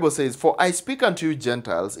 11:13, the Bible says, "For I speak unto you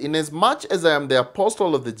Gentiles, inasmuch as I am the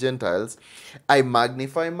apostle of the Gentiles, I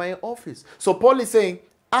magnify my office." So Paul is saying,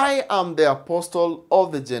 I am the apostle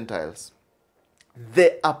of the Gentiles.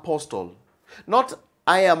 The apostle. Not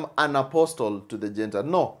I am an apostle to the Gentiles.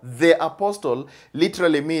 No, the apostle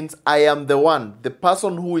literally means I am the one, the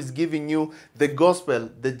person who is giving you the gospel,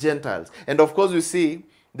 the Gentiles. And of course, you see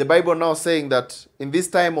the Bible now saying that in this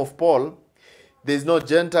time of Paul, there is no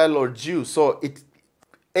Gentile or Jew. So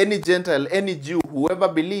any Gentile, any Jew, whoever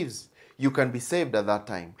believes, you can be saved at that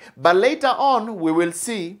time. But later on, we will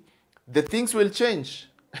see the things will change.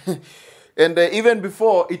 And even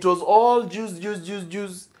before, it was all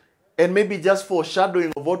Jews. And maybe just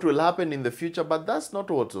foreshadowing of what will happen in the future, but that's not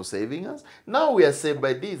what was saving us. Now we are saved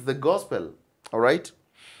by this, the gospel. All right?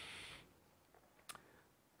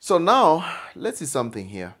 So now, let's see something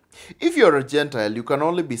here. If you're a Gentile, you can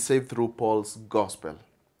only be saved through Paul's gospel.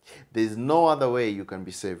 There is no other way you can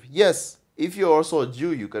be saved. Yes, if you're also a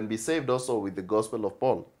Jew, you can be saved also with the gospel of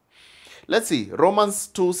Paul. Let's see, Romans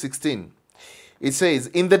 2:16. It says,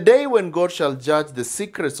 in the day when God shall judge the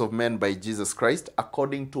secrets of men by Jesus Christ,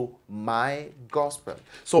 according to my gospel.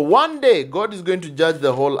 So one day, God is going to judge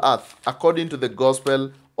the whole earth, according to the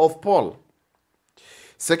gospel of Paul.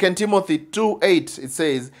 2 Timothy 2:8, it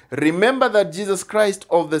says, remember that Jesus Christ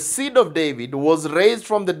of the seed of David was raised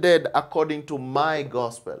from the dead according to my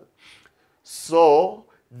gospel. So,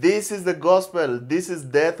 this is the gospel. This is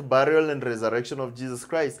death, burial, and resurrection of Jesus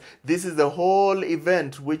Christ. This is the whole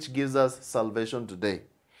event which gives us salvation today.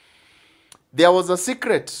 There was a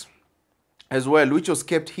secret as well, which was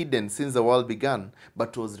kept hidden since the world began,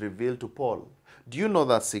 but was revealed to Paul. Do you know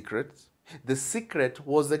that secret? The secret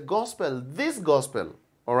was the gospel, this gospel,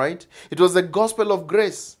 all right? It was the gospel of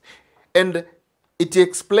grace. And it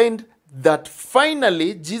explained that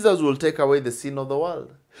finally Jesus will take away the sin of the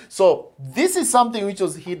world. So this is something which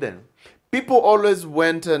was hidden. People always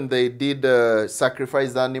went and they did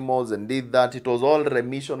sacrifice animals and did that. It was all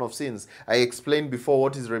remission of sins. I explained before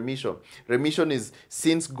what is remission. Remission is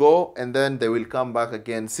sins go and then they will come back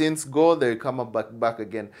again. Sins go, they will come back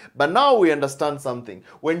again. But now we understand something.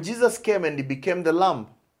 When Jesus came and he became the lamb,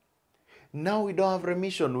 now we don't have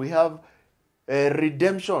remission. We have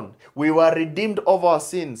redemption. We were redeemed of our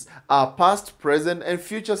sins, our past, present, and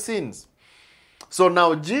future sins. So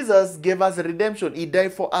now Jesus gave us redemption. He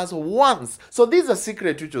died for us once. So this is a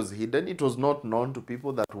secret which was hidden. It was not known to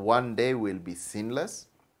people that one day we'll be sinless.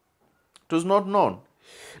 It was not known.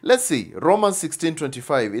 Let's see. Romans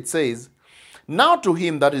 16:25. It says, now to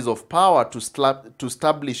him that is of power to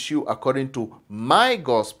establish you according to my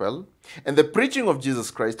gospel and the preaching of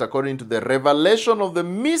Jesus Christ according to the revelation of the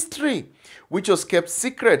mystery which was kept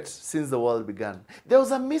secret since the world began. There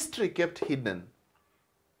was a mystery kept hidden.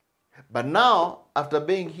 But now, after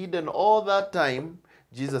being hidden all that time,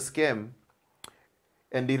 Jesus came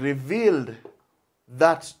and he revealed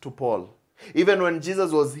that to Paul. Even when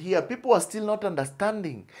Jesus was here, people were still not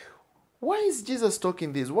understanding. Why is Jesus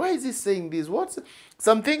talking this? Why is he saying this?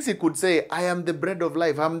 Some things he could say, I am the bread of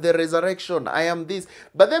life, I'm the resurrection, I am this.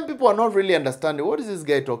 But then people are not really understanding. What is this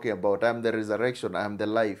guy talking about? I am the resurrection, I am the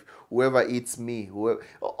life. Whoever eats me,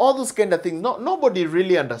 all those kind of things. Nobody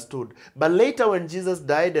really understood. But later when Jesus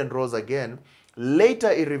died and rose again,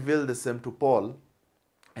 later he revealed the same to Paul.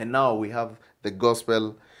 And now we have the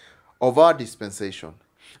gospel of our dispensation.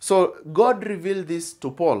 So God revealed this to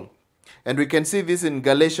Paul. And we can see this in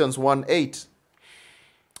Galatians 1:8.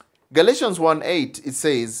 Galatians 1:8, it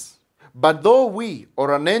says, but though we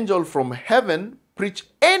or an angel from heaven preach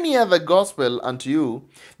any other gospel unto you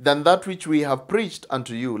than that which we have preached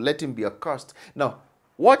unto you, let him be accursed. Now,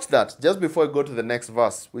 watch that just before I go to the next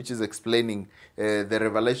verse, which is explaining the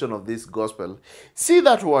revelation of this gospel. See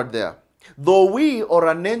that word there. Though we or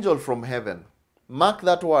an angel from heaven, mark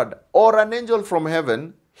that word, or an angel from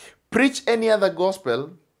heaven, preach any other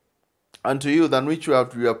gospel unto you than which you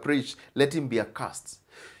have preached, let him be accursed.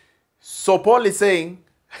 So Paul is saying,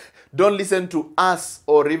 don't listen to us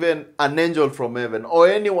or even an angel from heaven or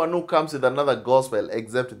anyone who comes with another gospel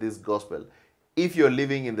except this gospel. If you're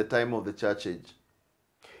living in the time of the church age,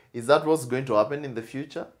 is that what's going to happen in the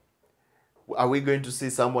future? Are we going to see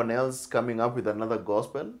someone else coming up with another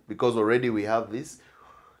gospel? Because already we have this.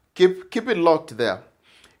 Keep it locked there.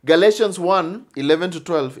 Galatians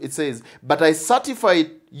 1:11-12, it says, but I certify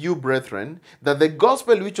you, brethren, that the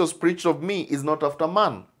gospel which was preached of me is not after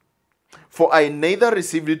man. For I neither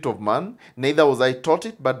received it of man, neither was I taught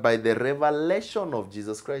it, but by the revelation of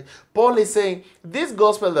Jesus Christ. Paul is saying, this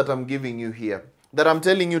gospel that I'm giving you here, that I'm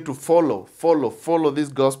telling you to follow this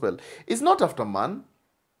gospel, is not after man.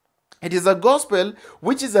 It is a gospel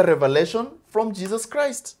which is a revelation from Jesus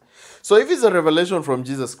Christ. So if it's a revelation from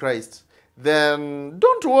Jesus Christ, then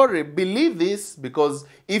don't worry, believe this, because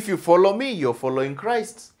if you follow me, you're following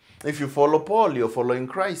Christ. If you follow Paul, you're following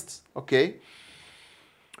Christ. Okay?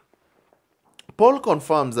 Paul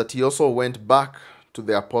confirms that he also went back to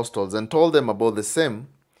the apostles and told them about the same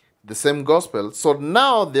gospel. So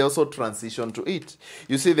now they also transition to it.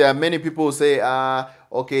 You see, there are many people who say,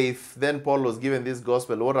 okay, if then Paul was given this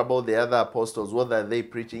gospel, what about the other apostles? What are they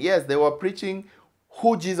preaching? Yes, they were preaching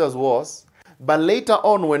who Jesus was. But later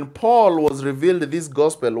on, when Paul was revealed this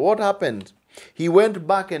gospel, what happened? He went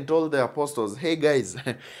back and told the apostles, hey guys,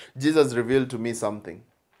 Jesus revealed to me something.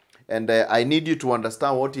 And I need you to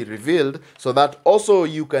understand what he revealed so that also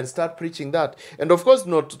you can start preaching that. And of course,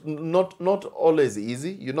 not always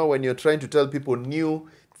easy. You know, when you're trying to tell people new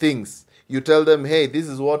things, you tell them, hey, this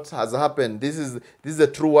is what has happened. This is the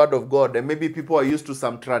true word of God. And maybe people are used to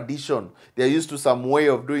some tradition. They're used to some way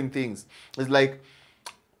of doing things. It's like,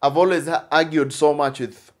 I've always argued so much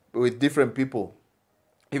with different people.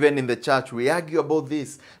 Even in the church, we argue about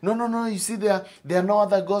this. No, no, no, you see, there are no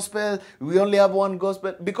other gospel. We only have one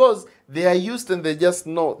gospel. Because they are used and they just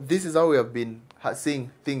know this is how we have been seeing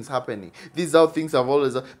things happening. This is how things have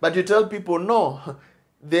always... But you tell people, no,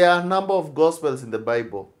 there are a number of gospels in the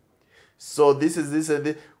Bible. So this is this and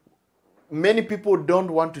this. Many people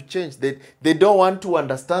don't want to change. They don't want to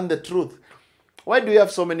understand the truth. Why do we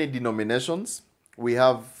have so many denominations? We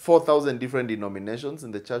have 4,000 different denominations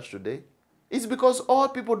in the church today. It's because all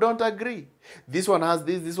people don't agree. This one has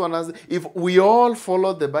this one has this. If we all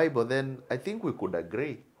follow the Bible, then I think we could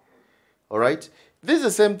agree. All right? This is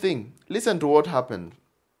the same thing. Listen to what happened.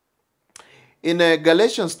 In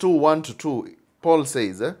Galatians 2:1-2, Paul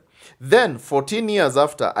says, Then, 14 years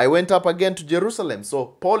after, I went up again to Jerusalem. So,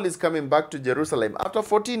 Paul is coming back to Jerusalem after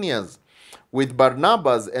 14 years with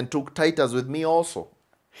Barnabas and took Titus with me also.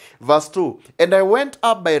 Verse 2, And I went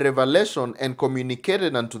up by revelation and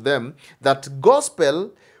communicated unto them that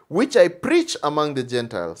gospel which I preach among the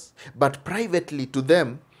Gentiles, but privately to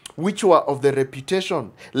them which were of the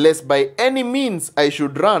reputation, lest by any means I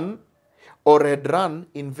should run or had run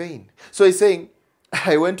in vain. So he's saying,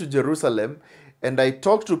 I went to Jerusalem and I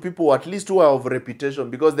talked to people at least who are of reputation,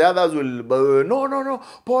 because the others will, no,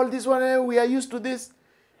 Paul, this one, we are used to this.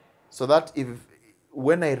 So that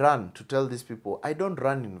when I run to tell these people, I don't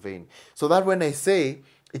run in vain. So that when I say,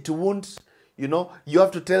 it won't, you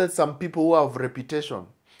have to tell some people who are of reputation.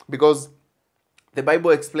 Because the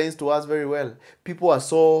Bible explains to us very well. People are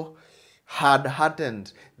so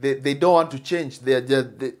hard-hearted. They don't want to change.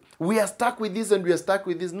 We are stuck with this and we are stuck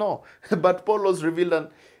with this. No. But Paul was revealed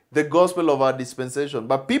the gospel of our dispensation.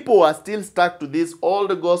 But people are still stuck to this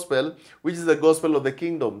old gospel, which is the gospel of the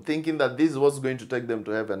kingdom, thinking that this is what's going to take them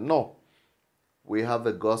to heaven. No. We have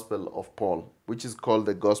the gospel of Paul, which is called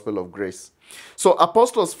the gospel of grace. So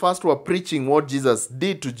apostles first were preaching what Jesus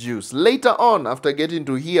did to Jews. Later on, after getting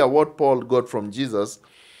to hear what Paul got from Jesus,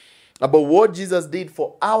 about what Jesus did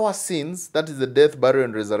for our sins, that is the death, burial,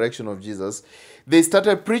 and resurrection of Jesus, they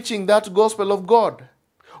started preaching that gospel of God,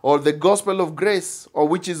 or the gospel of grace, or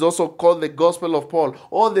which is also called the gospel of Paul.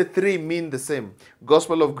 All the three mean the same.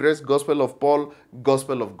 Gospel of grace, gospel of Paul,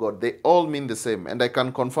 gospel of God. They all mean the same. And I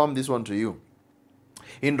can confirm this one to you.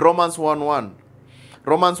 In Romans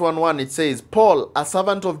 1:1, it says, Paul, a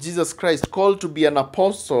servant of Jesus Christ, called to be an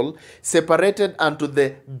apostle, separated unto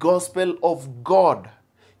the gospel of God.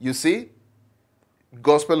 You see?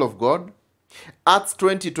 Gospel of God. Acts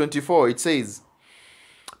 20:24, it says,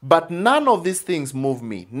 But none of these things move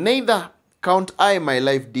me, neither count I my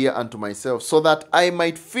life dear unto myself, so that I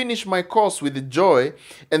might finish my course with joy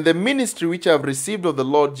and the ministry which I have received of the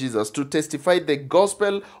Lord Jesus, to testify the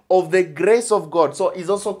gospel of the grace of God. So it's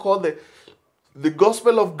also called the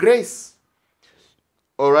gospel of grace.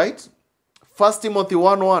 All right? 1 Timothy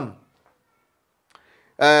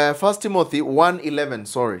 1:11,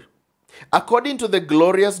 sorry. According to the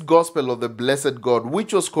glorious gospel of the blessed God,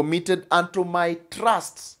 which was committed unto my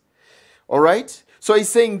trust. All right? So he's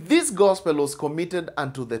saying this gospel was committed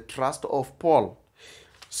unto the trust of Paul.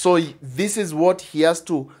 So this is what he has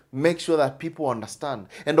to make sure that people understand.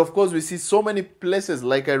 And of course, we see so many places,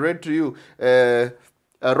 like I read to you,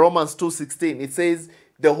 Romans 2:16. It says,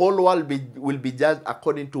 the whole world will be judged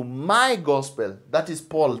according to my gospel. That is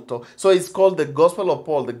Paul. So it's called the gospel of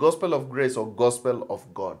Paul, the gospel of grace, or gospel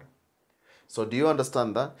of God. So do you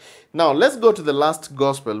understand that? Now, let's go to the last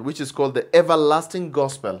gospel, which is called the everlasting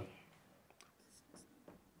gospel.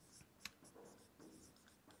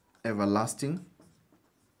 Everlasting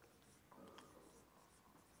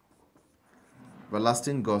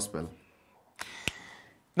gospel.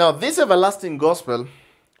 Now, this everlasting gospel,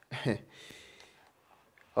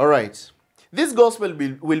 all right, this gospel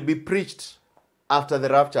will be preached after the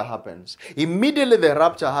rapture happens. Immediately the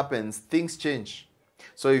rapture happens, things change.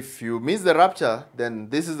 So if you miss the rapture, then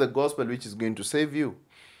this is the gospel which is going to save you.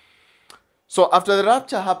 So after the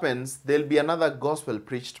rapture happens, there'll be another gospel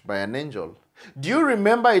preached by an angel. Do you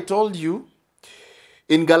remember I told you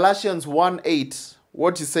in Galatians 1:8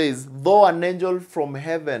 what he says, though an angel from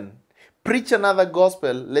heaven preach another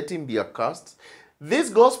gospel, let him be accursed. This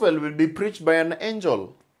gospel will be preached by an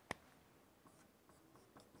angel.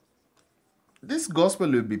 This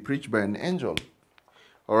gospel will be preached by an angel.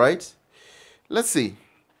 All right? Let's see.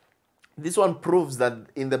 This one proves that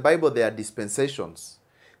in the Bible there are dispensations.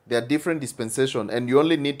 There are different dispensations, and you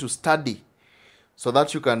only need to study so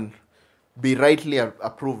that you can be rightly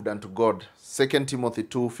approved unto God. 2 Timothy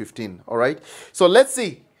 2:15. All right? So let's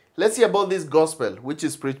see. Let's see about this gospel, which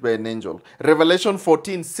is preached by an angel. Revelation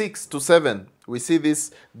 14:6-7. We see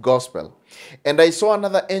this gospel. And I saw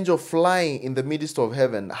another angel flying in the midst of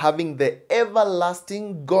heaven, having the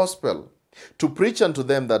everlasting gospel to preach unto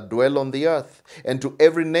them that dwell on the earth, and to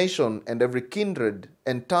every nation and every kindred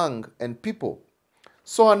and tongue and people.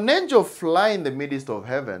 So an angel fly in the midst of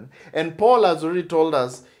heaven, and Paul has already told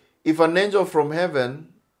us, if an angel from heaven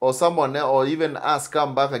or someone else, or even us,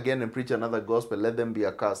 come back again and preach another gospel, let them be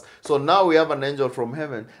accursed. So now we have an angel from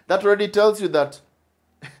heaven. That already tells you that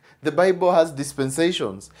the Bible has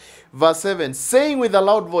dispensations. Verse 7, saying with a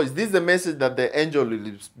loud voice, this is the message that the angel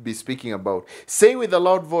will be speaking about. Saying with a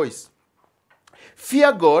loud voice,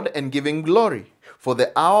 fear God and give him glory, for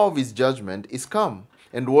the hour of his judgment is come,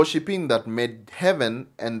 and worship him that made heaven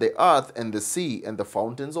and the earth and the sea and the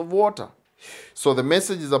fountains of water. So the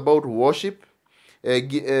message is about worship,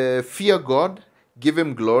 fear God, give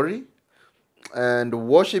him glory, and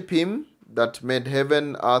worship him that made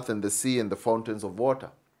heaven, earth, and the sea, and the fountains of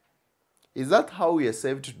water. Is that how we are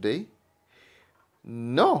saved today?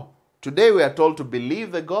 No. Today we are told to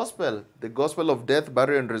believe the gospel of death,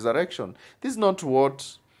 burial, and resurrection. This is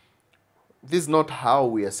not how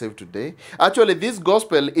we are saved today. Actually, this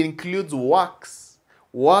gospel includes works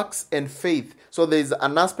and faith. So there is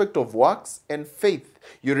an aspect of works and faith.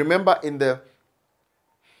 You remember in the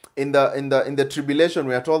tribulation,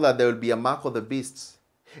 we are told that there will be a mark of the beast.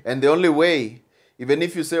 And the only way, even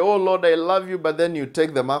if you say, oh Lord, I love you, but then you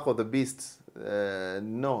take the mark of the beast.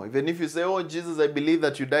 No. Even if you say, oh Jesus, I believe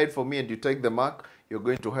that you died for me, and you take the mark, you're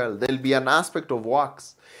going to hell. There will be an aspect of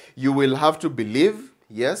works. You will have to believe,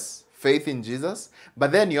 yes, faith in Jesus,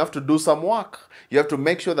 but then you have to do some work. You have to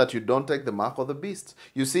make sure that you don't take the mark of the beast.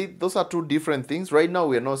 You see, those are two different things. Right now,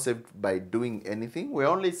 we are not saved by doing anything. We're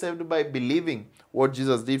only saved by believing what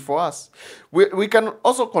Jesus did for us. We can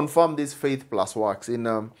also confirm this faith plus works.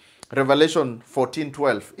 In Revelation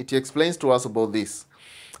 14:12, it explains to us about this.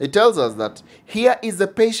 It tells us that here is the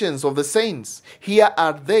patience of the saints. Here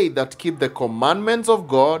are they that keep the commandments of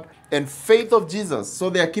God and faith of Jesus. So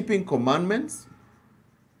they are keeping commandments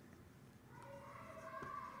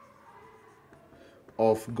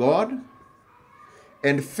of God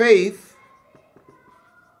and faith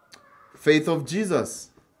of Jesus.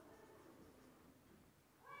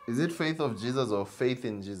 Is it faith of Jesus or faith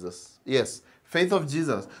in Jesus? Yes, faith of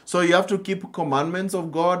Jesus. So you have to keep commandments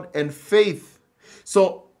of God and faith.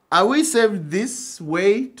 So are we saved this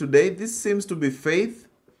way today? This seems to be faith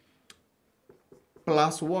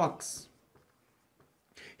plus works.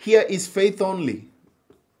 Here is faith only.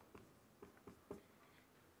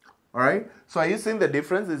 All right. So are you seeing the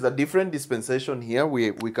difference? There's a different dispensation here.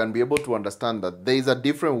 We can be able to understand that there is a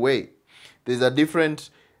different way. There's a different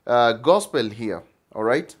gospel here. All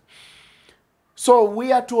right. So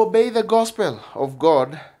we are to obey the gospel of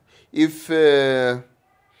God. If you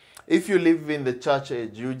live in the church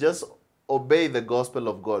age, you just obey the gospel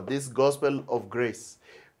of God, this gospel of grace.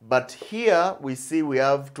 But here we see we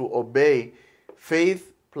have to obey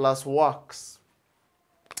faith plus works.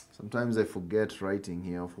 Sometimes I forget writing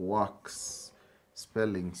here of works,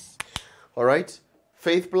 spellings. All right,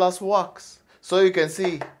 faith plus works. So you can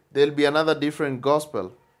see there'll be another different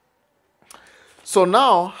gospel. So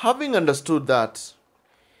now, having understood that,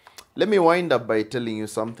 let me wind up by telling you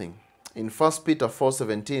something. In 1 Peter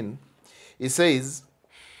 4:17, it says,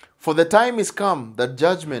 for the time is come that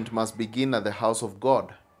judgment must begin at the house of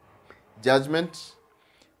God. Judgment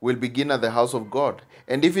will begin at the house of God.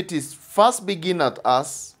 And if it is first begin at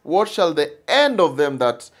us, what shall the end of them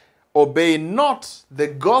that obey not the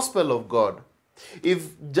gospel of God?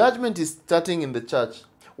 If judgment is starting in the church,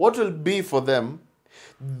 what will be for them?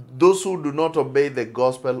 Those who do not obey the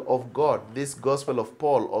gospel of God, this gospel of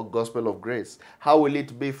Paul or gospel of grace, how will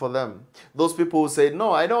it be for them? Those people who say,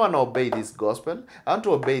 no, I don't want to obey this gospel. I want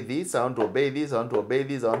to obey this, I want to obey this, I want to obey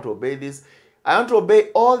this, I want to obey this. I want to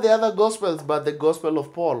obey all the other gospels but the gospel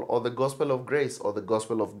of Paul or the gospel of grace or the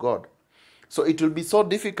gospel of God. So it will be so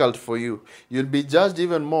difficult for you. You'll be judged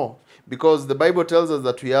even more because the Bible tells us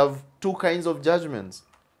that we have two kinds of judgments.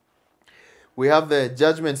 We have the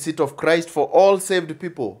judgment seat of Christ for all saved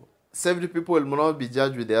people. Saved people will not be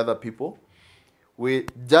judged with the other people.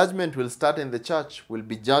 Judgment will start in the church. We'll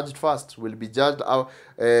be judged first. We'll be judged on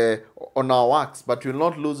our works, but we'll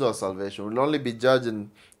not lose our salvation. We'll only be judged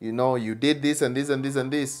in, you did this and this and this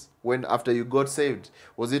and this when after you got saved.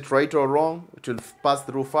 Was it right or wrong? It will pass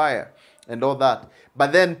through fire and all that.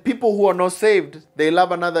 But then people who are not saved, they'll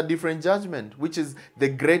have another different judgment, which is the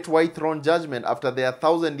great white throne judgment after their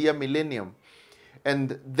 1,000-year millennium.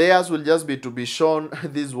 And theirs will just be to be shown,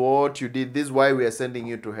 this is what you did, this is why we are sending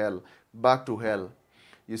you to hell, back to hell.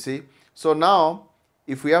 You see? So now,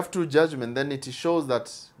 if we have true judgment, then it shows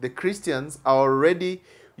that the Christians are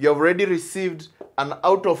you have already received an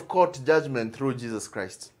out-of-court judgment through Jesus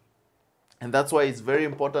Christ. And that's why it's very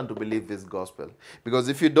important to believe this gospel. Because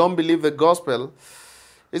if you don't believe the gospel,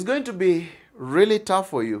 it's going to be really tough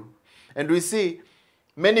for you. And we see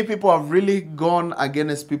many people have really gone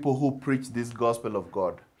against people who preach this gospel of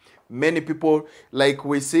God. Many people, like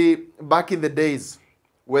we see back in the days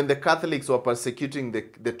when the Catholics were persecuting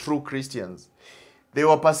the true Christians, they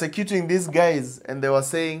were persecuting these guys and they were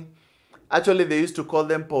saying, actually they used to call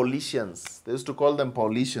them Paulicians. They used to call them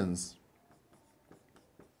Paulicians.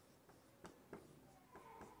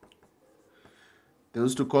 They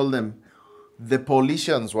used to call them, the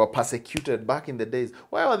Paulicians were persecuted back in the days.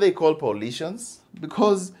 Why were they called Paulicians?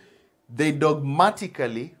 Because they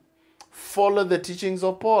dogmatically followed the teachings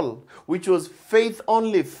of Paul, which was faith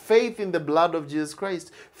only, faith in the blood of Jesus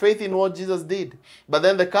Christ, faith in what Jesus did. But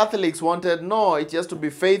then the Catholics wanted, no, it has to be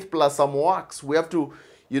faith plus some works. We have to,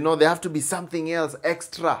 there have to be something else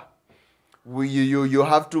extra. You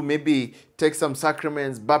have to maybe take some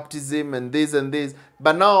sacraments, baptism and this and this.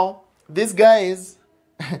 But now, these guys,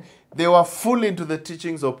 they were full into the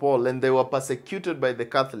teachings of Paul and they were persecuted by the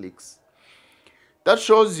Catholics. That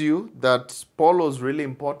shows you that Paul was really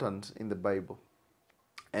important in the Bible.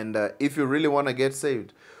 And if you really want to get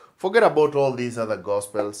saved, forget about all these other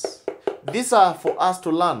gospels. These are for us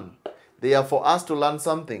to learn. They are for us to learn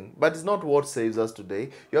something. But it's not what saves us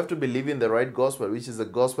today. You have to believe in the right gospel, which is the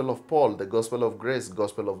gospel of Paul, the gospel of grace,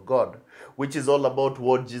 gospel of God, which is all about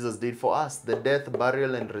what Jesus did for us, the death,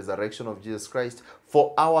 burial, and resurrection of Jesus Christ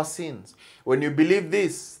for our sins. When you believe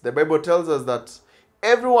this, the Bible tells us that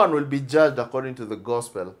everyone will be judged according to the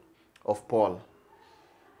gospel of Paul.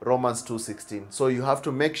 Romans 2:16. So you have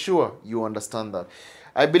to make sure you understand that.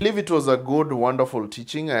 I believe it was a good, wonderful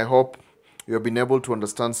teaching. I hope you have been able to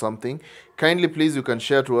understand something. Kindly, please, you can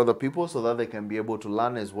share to other people so that they can be able to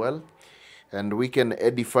learn as well. And we can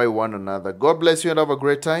edify one another. God bless you and have a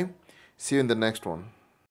great time. See you in the next one.